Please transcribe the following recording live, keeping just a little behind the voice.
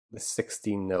the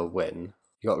 16-0 win,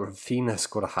 you got Rafinha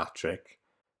scored a hat-trick,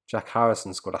 Jack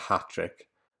Harrison scored a hat-trick,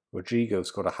 Rodrigo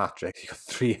scored a hat-trick. You got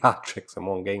 3 hat-tricks in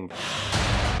one game.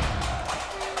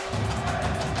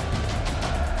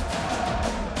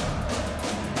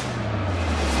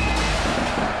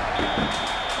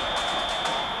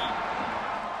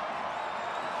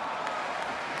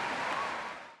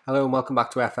 Hello and welcome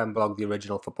back to FM Blog, the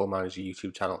original Football Manager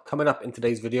YouTube channel. Coming up in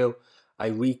today's video, I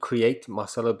recreate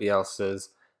Marcelo Bielsa's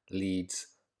Leeds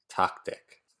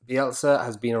tactic. Bielsa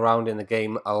has been around in the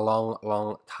game a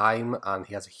long time and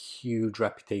he has a huge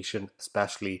reputation,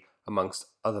 especially amongst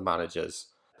other managers.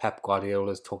 Pep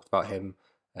Guardiola's talked about him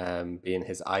being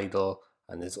his idol,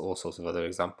 and there's all sorts of other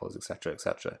examples, etc,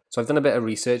 etc. So I've done a bit of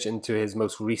research into his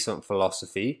most recent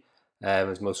philosophy,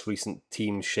 his most recent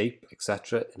team shape,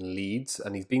 etc. in Leeds,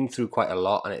 and he's been through quite a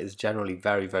lot, and it is generally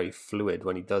very fluid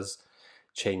when he does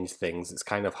change things. It's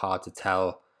kind of hard to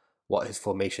tell what his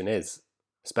formation is,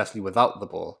 especially without the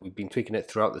ball. We've been tweaking it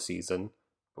throughout the season,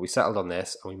 but we settled on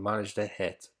this and we managed to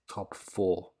hit top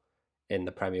 4 in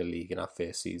the Premier League in our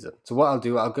first season. So what I'll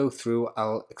do, I'll go through,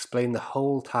 I'll explain the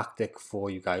whole tactic for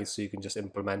you guys so you can just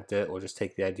implement it or just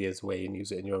take the ideas away and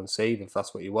use it in your own save if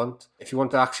that's what you want. If you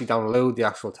want to actually download the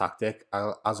actual tactic,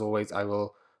 as always, I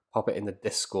will pop it in the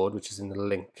Discord, which is in the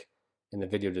link in the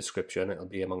video description. It'll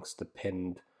be amongst the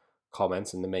pinned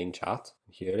comments in the main chat.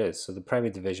 Here it is. So the Premier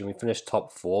Division, we finished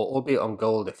top 4, albeit on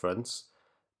goal difference.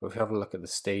 But if you have a look at the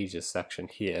stages section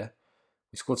here,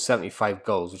 we scored 75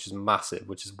 goals, which is massive,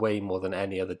 which is way more than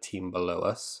any other team below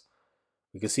us.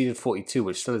 We conceded 42,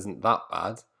 which still isn't that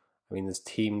bad. I mean, there's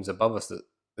teams above us,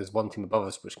 there's one team above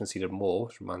us which conceded more,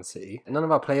 which is Man City. And none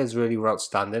of our players really were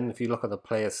outstanding. If you look at the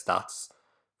player stats,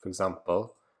 for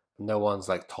example, no one's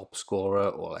like top scorer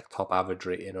or like top average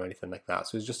rating or anything like that.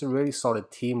 So it's just a really solid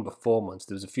team performance.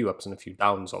 There was a few ups and a few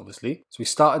downs, obviously. So we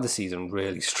started the season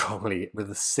really strongly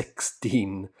with a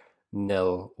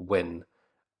 16-0 win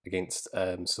against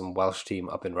some Welsh team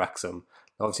up in Wrexham.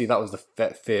 Obviously, that was the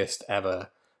first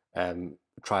ever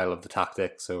trial of the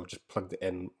tactic. So just plugged it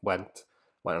in, went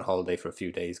on holiday for a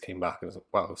few days, came back and was like,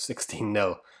 wow,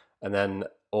 16-0. And then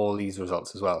all these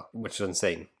results as well, which is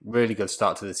insane. Really good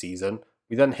start to the season.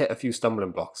 We then hit a few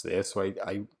stumbling blocks there, so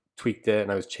I tweaked it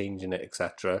and I was changing it,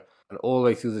 etc. And all the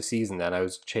way through the season then, I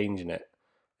was changing it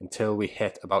until we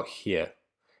hit about here,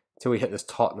 until we hit this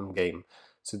Tottenham game.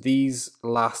 So these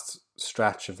last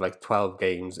stretch of like 12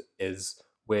 games is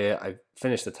where I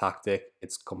finished the tactic,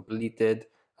 it's completed,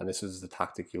 and this is the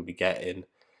tactic you'll be getting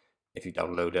if you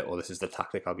download it, or this is the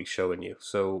tactic I'll be showing you.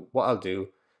 So what I'll do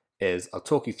is I'll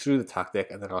talk you through the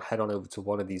tactic and then I'll head on over to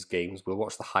one of these games. We'll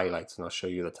watch the highlights and I'll show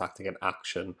you the tactic in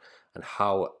action and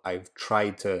how I've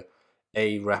tried to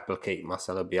A, replicate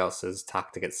Marcelo Bielsa's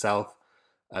tactic itself,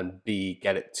 and B,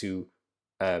 get it to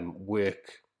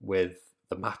work with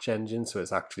the match engine so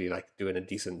it's actually like doing a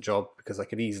decent job, because I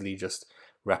could easily just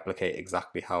replicate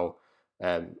exactly how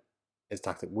his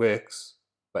tactic works,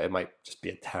 but it might just be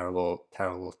a terrible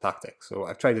tactic. So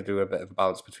I've tried to do a bit of a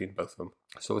balance between both of them.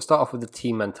 So we'll start off with the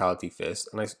team mentality first,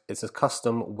 and it's a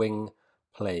custom wing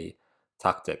play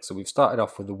tactic. So we've started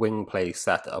off with the wing play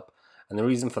setup, and the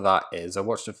reason for that is I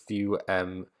watched a few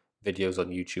videos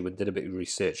on YouTube and did a bit of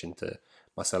research into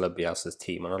Marcelo Bielsa's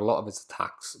team, and a lot of his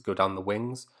attacks go down the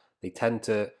wings. They tend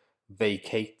to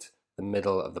vacate the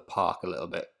middle of the park a little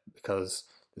bit because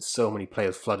there's so many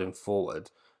players flooding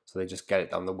forward, so they just get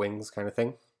it down the wings kind of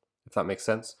thing, if that makes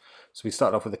sense. So we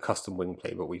started off with a custom wing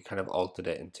play, but we kind of altered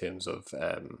it in terms of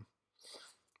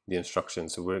the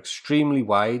instructions. So we're extremely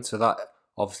wide, so that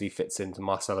obviously fits into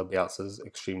Marcelo Bielsa's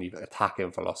extremely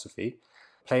attacking philosophy.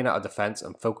 Playing out of defence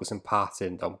and focusing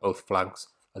passing down both flanks,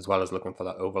 as well as looking for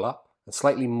that overlap. And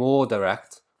slightly more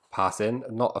direct passing,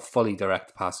 not a fully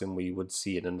direct passing we would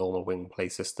see in a normal wing play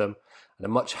system, and a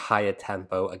much higher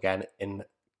tempo, again, in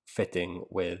fitting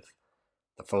with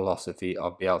the philosophy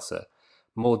of Bielsa.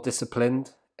 More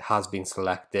disciplined has been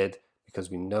selected because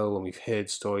we know, and we've heard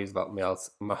stories about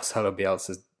Marcelo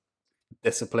Bielsa's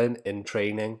discipline in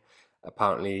training.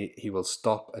 Apparently he will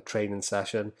stop a training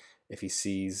session if he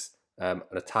sees an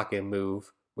attacking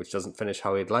move which doesn't finish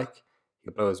how he'd like.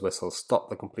 He'll blow his whistle, stop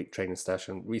the complete training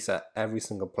session, reset every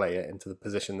single player into the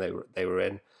position they were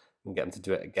in, and get them to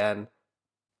do it again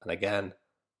and again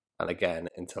and again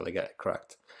until they get it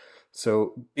correct.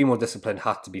 So be more disciplined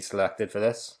had to be selected for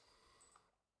this.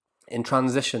 In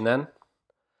transition then,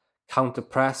 counter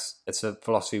press, it's a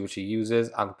philosophy which he uses,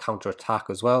 and counter attack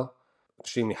as well.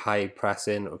 Extremely high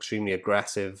pressing, or extremely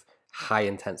aggressive, high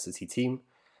intensity team.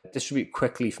 Distribute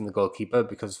quickly from the goalkeeper,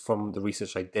 because from the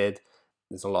research I did,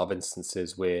 there's a lot of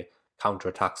instances where counter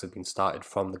attacks have been started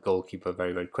from the goalkeeper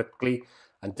very quickly,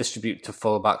 and distribute to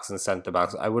fullbacks and centre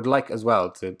backs. I would like as well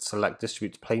to select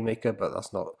distribute to playmaker, but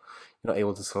that's not, you're not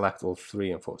able to select all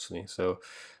three, unfortunately. So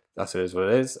that's what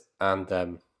it is. And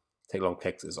take long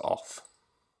kicks is off.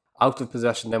 Out of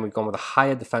possession, then we've gone with a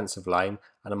higher defensive line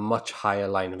and a much higher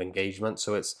line of engagement.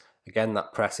 So it's, again,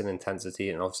 that pressing intensity,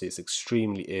 and obviously it's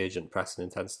extremely urgent pressing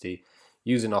intensity,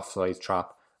 using offside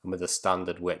trap and with a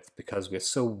standard width, because we're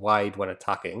so wide when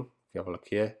attacking. If you have a look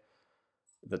here,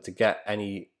 that to get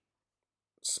any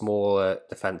smaller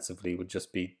defensively would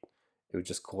just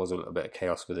cause a little bit of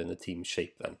chaos within the team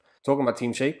shape. Then talking about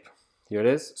team shape, here it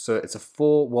is. So it's a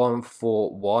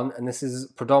 4-1-4-1, and this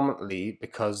is predominantly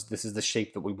because this is the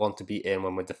shape that we want to be in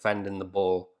when we're defending the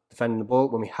ball.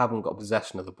 When we haven't got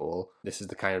possession of the ball, this is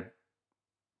the kind of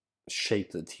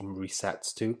shape that the team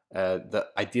resets to. The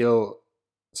ideal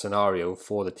scenario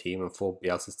for the team and for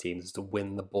Bielsa's teams is to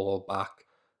win the ball back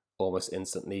almost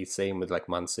instantly. Same with like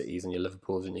Man City's and your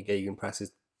Liverpool's and your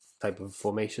gegenpresses type of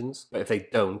formations. But if they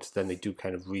don't, then they do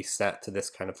kind of reset to this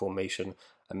kind of formation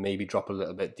and maybe drop a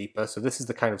little bit deeper. So this is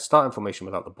the kind of starting formation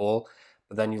without the ball.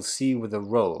 But then you'll see with the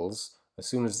rolls, as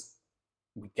soon as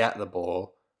we get the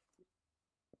ball,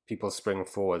 people spring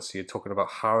forward. So you're talking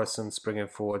about Harrison springing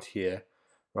forward here,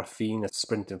 Rafinha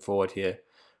sprinting forward here,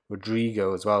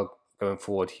 Rodrigo as well going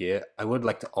forward here. I would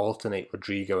like to alternate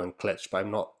Rodrigo and Klitsch, but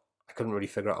I couldn't really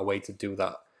figure out a way to do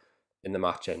that in the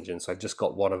match engine. So I've just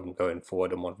got one of them going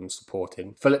forward and one of them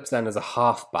supporting. Phillips then is a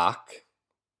half-back,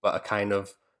 but a kind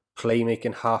of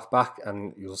playmaking half-back,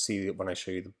 and you'll see when I show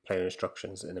you the player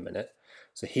instructions in a minute.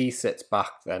 So he sits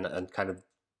back then and kind of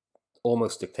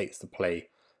almost dictates the play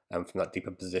from that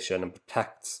deeper position and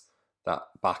protects that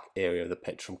back area of the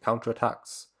pitch from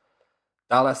counter-attacks.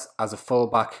 Dallas as a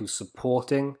full-back who's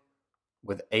supporting,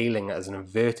 with Ayling as an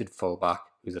inverted full-back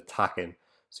who's attacking.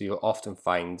 So you'll often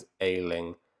find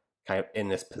Ayling kind of in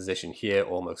this position here,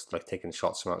 almost like taking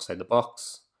shots from outside the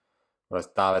box. Whereas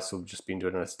Dallas will just been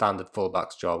doing a standard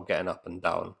fullback's job, getting up and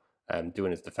down,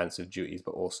 doing his defensive duties,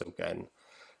 but also getting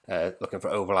looking for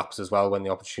overlaps as well when the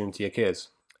opportunity occurs.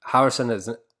 Harrison is,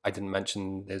 I didn't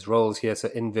mention his roles here, so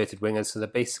inverted wingers, so they're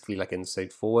basically like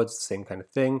inside forwards, the same kind of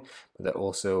thing, but they're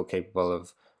also capable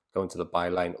of going to the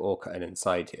byline or cutting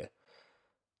inside here.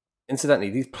 Incidentally,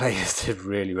 these players did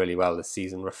really, really well this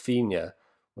season. Rafinha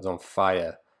was on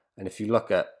fire, and if you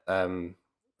look at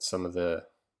some of the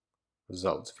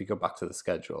results, if we go back to the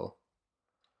schedule,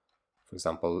 for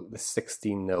example, the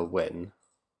 16-0 win,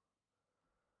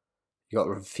 you got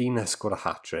Rafinha scored a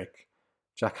hat-trick,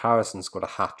 Jack Harrison scored a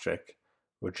hat-trick,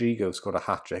 Rodrigo scored a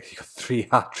hat-trick. You got 3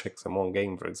 hat-tricks in one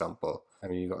game, for example. I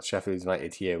mean, you got Sheffield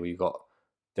United here, where you got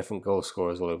different goal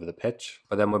scorers all over the pitch.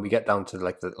 But then when we get down to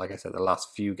like I said, the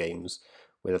last few games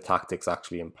where the tactics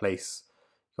actually in place,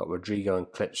 you got Rodrigo and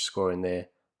Klitsch scoring there,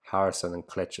 Harrison and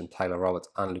Klitsch and Tyler Roberts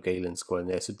and Luke Ayling scoring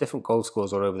there. So different goal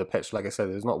scorers all over the pitch. Like I said,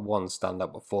 there's not one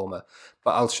standout performer.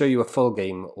 But I'll show you a full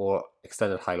game or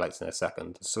extended highlights in a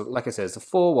second. So like I said, it's a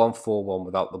 4-1-4-1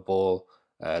 without the ball,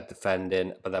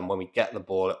 defending. But then when we get the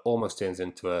ball, it almost turns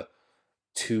into a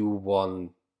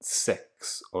 2-1-6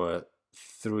 or a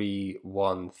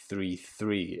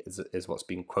 3-1-3-3 is what's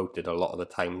been quoted a lot of the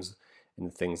times in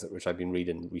the things which I've been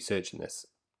reading, researching this.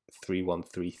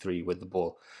 3-1-3-3 with the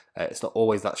ball. It's not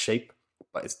always that shape,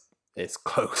 but it's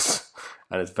close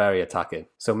and it's very attacking.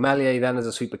 So Meslier then is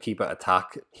a sweeper keeper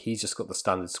attack. He's just got the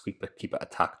standard sweeper keeper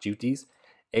attack duties.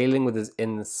 Ayling with his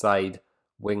inside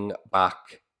wing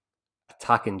back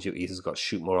attacking duties has got to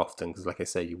shoot more often, because like I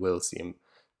say, you will see him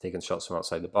taking shots from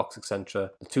outside the box,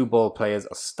 etc. The 2 ball players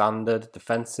are standard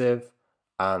defensive,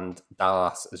 and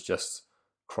Dallas is just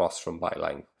cross from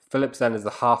byline. Phillips then is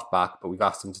the half-back, but we've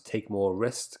asked him to take more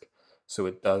risk, so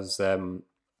it does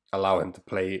allow him to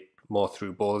play more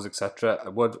through balls, etc.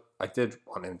 I did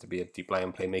want him to be a deep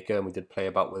lying playmaker, and we did play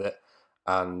about with it.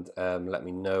 And let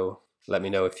me know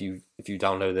if you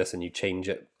download this and you change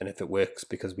it and if it works,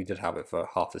 because we did have it for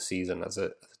half the season as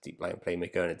a deep lying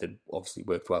playmaker, and it did obviously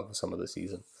work well for some of the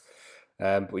season.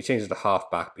 But we changed it to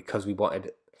half-back because we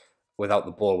wanted, without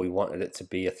the ball, we wanted it to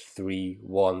be a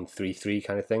 3-1-3-3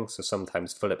 kind of thing. So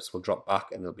sometimes Phillips will drop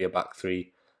back and it'll be a back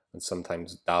 3, and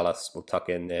sometimes Dallas will tuck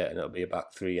in there and it'll be a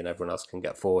back 3 and everyone else can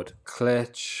get forward.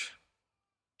 Klitsch,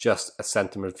 just a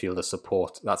centre midfielder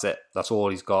support. That's it. That's all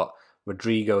he's got.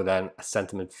 Rodrigo then, a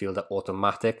centre midfielder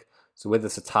automatic. So with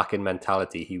this attacking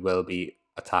mentality, he will be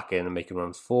attacking and making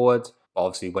runs forward. But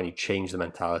obviously, when you change the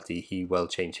mentality, he will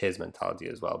change his mentality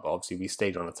as well. But obviously, we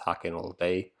stayed on attacking all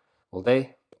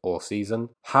season.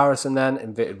 Harrison then,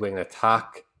 inverted wing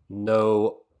attack.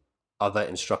 No other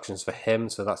instructions for him,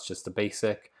 so that's just the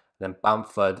basic. And then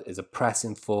Bamford is a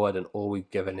pressing forward, and all we've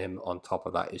given him on top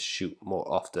of that is shoot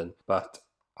more often. But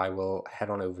I will head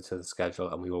on over to the schedule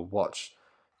and we will watch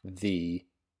the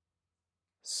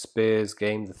Spurs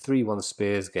game, the 3-1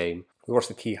 Spurs game. We'll watch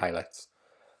the key highlights.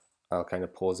 I'll kind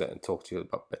of pause it and talk to you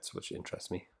about bits which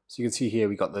interest me. So you can see here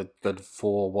we got the good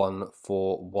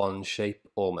 4-1-4-1 shape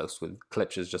almost, with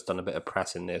Klitsch has just done a bit of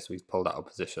pressing there, so he's pulled out of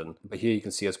position. But here you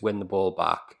can see us win the ball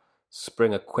back,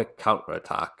 spring a quick counter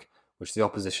attack, which the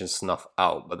opposition snuff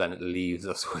out, but then it leaves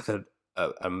us with an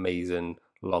amazing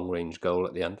long range goal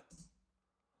at the end.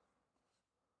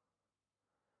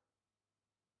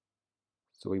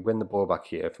 So we win the ball back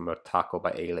here from a tackle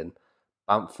by Aylin.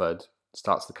 Bamford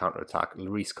starts the counter attack.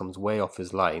 Lloris comes way off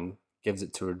his line, gives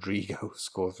it to Rodrigo,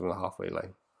 scores from the halfway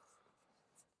line.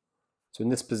 So in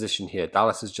this position here,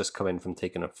 Dallas has just come in from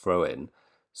taking a throw in,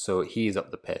 so he's up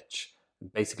the pitch.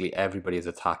 Basically everybody is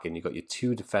attacking. You've got your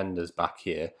two defenders back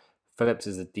here. Phillips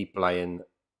is the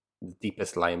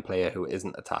deepest lying player who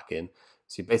isn't attacking.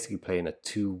 So you're basically playing a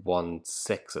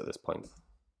 2-1-6 at this point.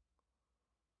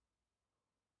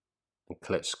 And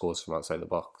Klitsch scores from outside the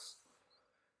box.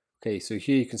 Okay, so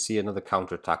here you can see another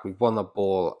counter-attack. We've won the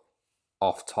ball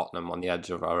off Tottenham on the edge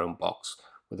of our own box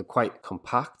with a quite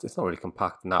compact, it's not really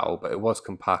compact now, but it was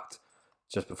compact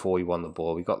just before we won the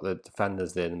ball. We got the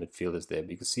defenders there and the midfielders there,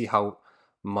 but you can see how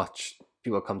much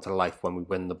people come to life when we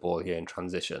win the ball here in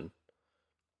transition.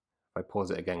 If I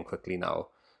pause it again quickly now.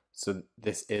 So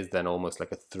this is then almost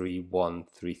like a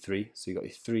 3-1-3-3. So you got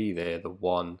your 3 there, the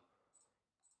 1,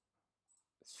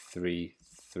 3,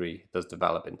 3. It does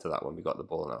develop into that when we got the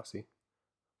ball now, see?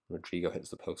 Rodrigo hits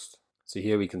the post. So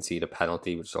here we can see the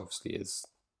penalty, which obviously is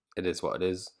what it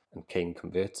is, and Kane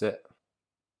converts it.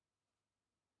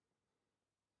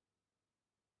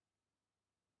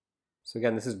 So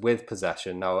again, this is with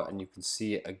possession now, and you can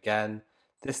see it again.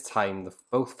 This time,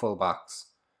 both fullbacks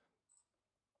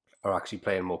are actually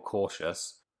playing more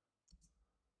cautious.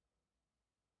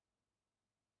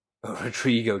 But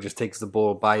Rodrigo just takes the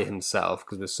ball by himself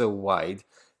because we're so wide,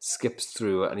 skips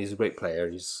through it, and he's a great player.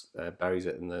 He just buries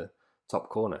it in the top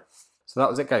corner. So that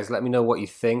was it, guys. Let me know what you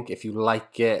think. If you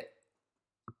like it,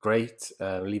 great.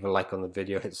 Leave a like on the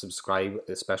video, hit subscribe,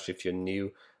 especially if you're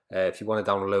new. If you want to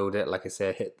download it, like I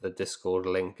said, hit the Discord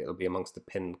link. It'll be amongst the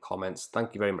pinned comments.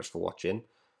 Thank you very much for watching, and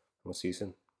we'll see you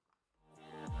soon.